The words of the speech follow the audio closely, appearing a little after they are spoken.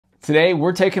Today,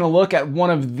 we're taking a look at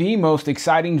one of the most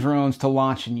exciting drones to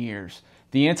launch in years,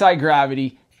 the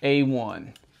Antigravity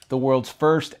A1, the world's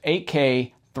first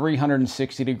 8K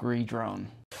 360-degree drone.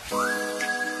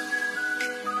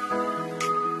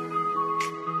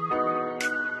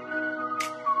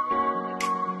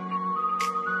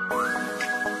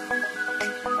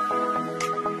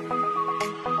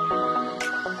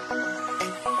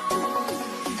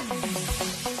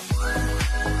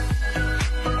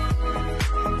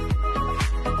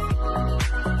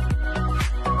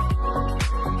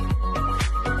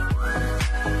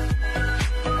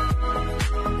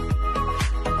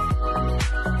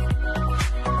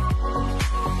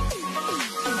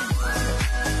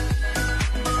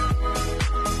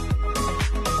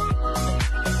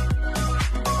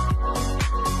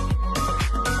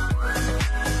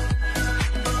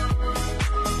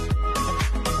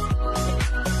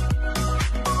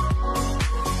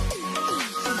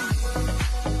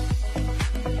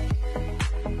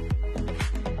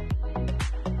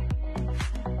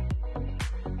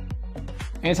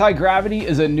 Antigravity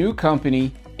is a new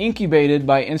company incubated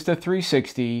by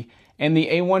Insta360, and the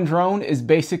A1 drone is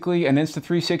basically an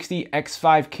Insta360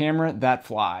 X5 camera that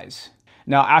flies.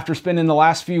 Now, after spending the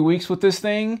last few weeks with this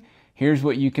thing, here's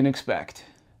what you can expect.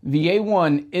 The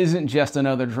A1 isn't just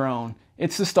another drone,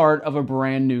 it's the start of a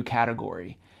brand new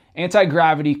category.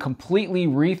 Antigravity completely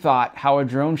rethought how a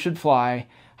drone should fly,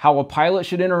 how a pilot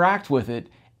should interact with it,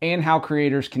 and how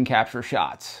creators can capture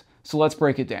shots. So let's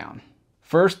break it down.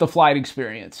 First, the flight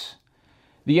experience.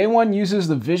 The A1 uses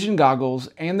the vision goggles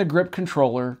and the grip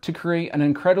controller to create an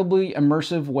incredibly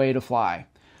immersive way to fly.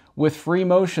 With free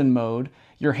motion mode,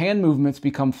 your hand movements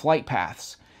become flight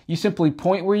paths. You simply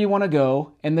point where you want to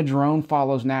go and the drone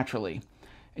follows naturally.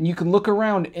 And you can look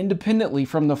around independently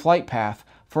from the flight path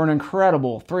for an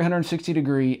incredible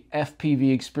 360-degree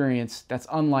FPV experience that's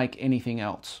unlike anything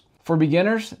else. For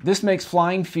beginners, this makes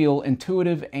flying feel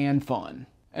intuitive and fun.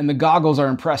 And the goggles are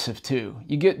impressive too.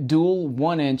 You get dual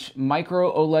 1-inch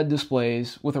micro OLED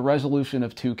displays with a resolution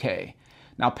of 2K.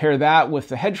 Now pair that with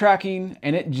the head tracking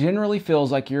and it generally feels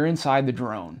like you're inside the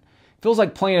drone. It feels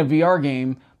like playing a VR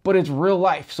game, but it's real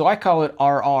life, so I call it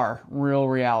RR, real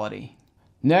reality.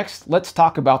 Next, let's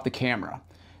talk about the camera.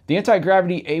 The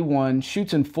Antigravity A1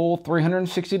 shoots in full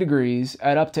 360 degrees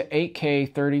at up to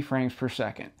 8K 30 frames per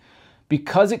second.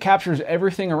 Because it captures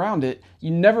everything around it,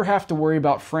 you never have to worry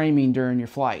about framing during your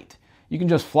flight. You can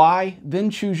just fly, then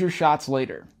choose your shots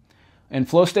later. And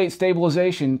FlowState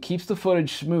stabilization keeps the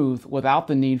footage smooth without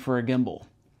the need for a gimbal.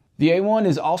 The A1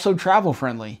 is also travel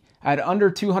friendly. At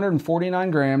under 249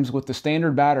 grams with the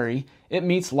standard battery, it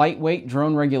meets lightweight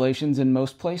drone regulations in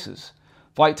most places.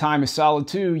 Flight time is solid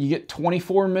too. You get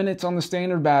 24 minutes on the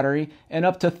standard battery and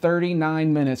up to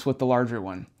 39 minutes with the larger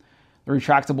one. The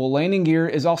retractable landing gear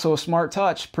is also a smart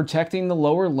touch, protecting the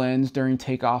lower lens during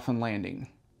takeoff and landing.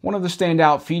 One of the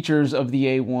standout features of the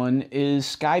A1 is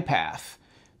SkyPath.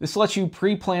 This lets you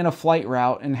pre-plan a flight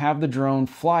route and have the drone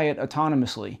fly it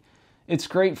autonomously. It's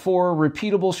great for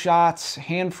repeatable shots,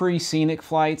 hand-free scenic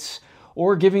flights,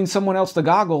 or giving someone else the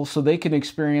goggles so they can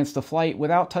experience the flight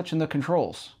without touching the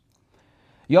controls.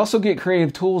 You also get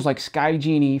creative tools like Sky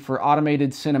Genie for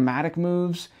automated cinematic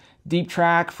moves, Deep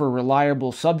Track for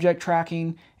reliable subject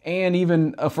tracking, and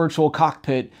even a virtual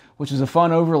cockpit, which is a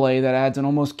fun overlay that adds an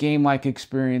almost game-like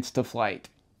experience to flight.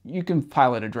 You can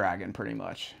pilot a dragon pretty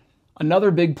much.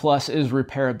 Another big plus is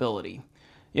repairability.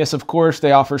 Yes, of course,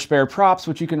 they offer spare props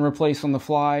which you can replace on the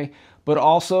fly, but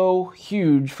also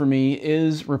huge for me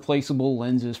is replaceable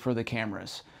lenses for the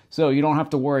cameras. So you don't have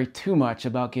to worry too much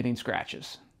about getting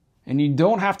scratches. And you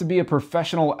don't have to be a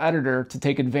professional editor to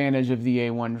take advantage of the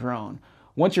A1 drone.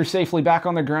 Once you're safely back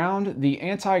on the ground, the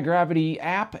Antigravity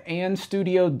app and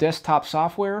Studio desktop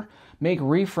software make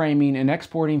reframing and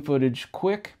exporting footage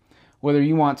quick. Whether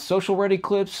you want social-ready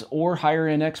clips or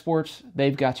higher-end exports,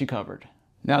 they've got you covered.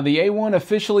 Now, the A1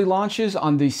 officially launches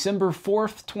on December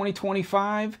 4th,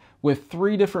 2025 with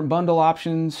 3 different bundle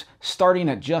options starting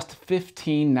at just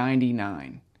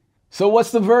 $15.99. So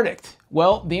what's the verdict?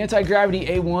 Well, the Antigravity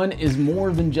A1 is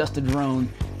more than just a drone.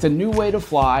 It's a new way to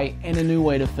fly and a new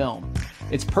way to film.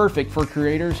 It's perfect for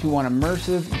creators who want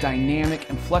immersive, dynamic,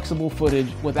 and flexible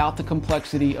footage without the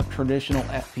complexity of traditional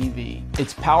FPV.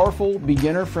 It's powerful,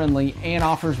 beginner-friendly, and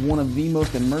offers one of the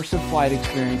most immersive flight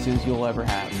experiences you'll ever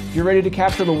have. If you're ready to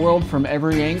capture the world from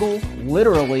every angle,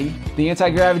 literally, the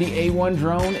Antigravity A1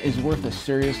 drone is worth a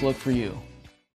serious look for you.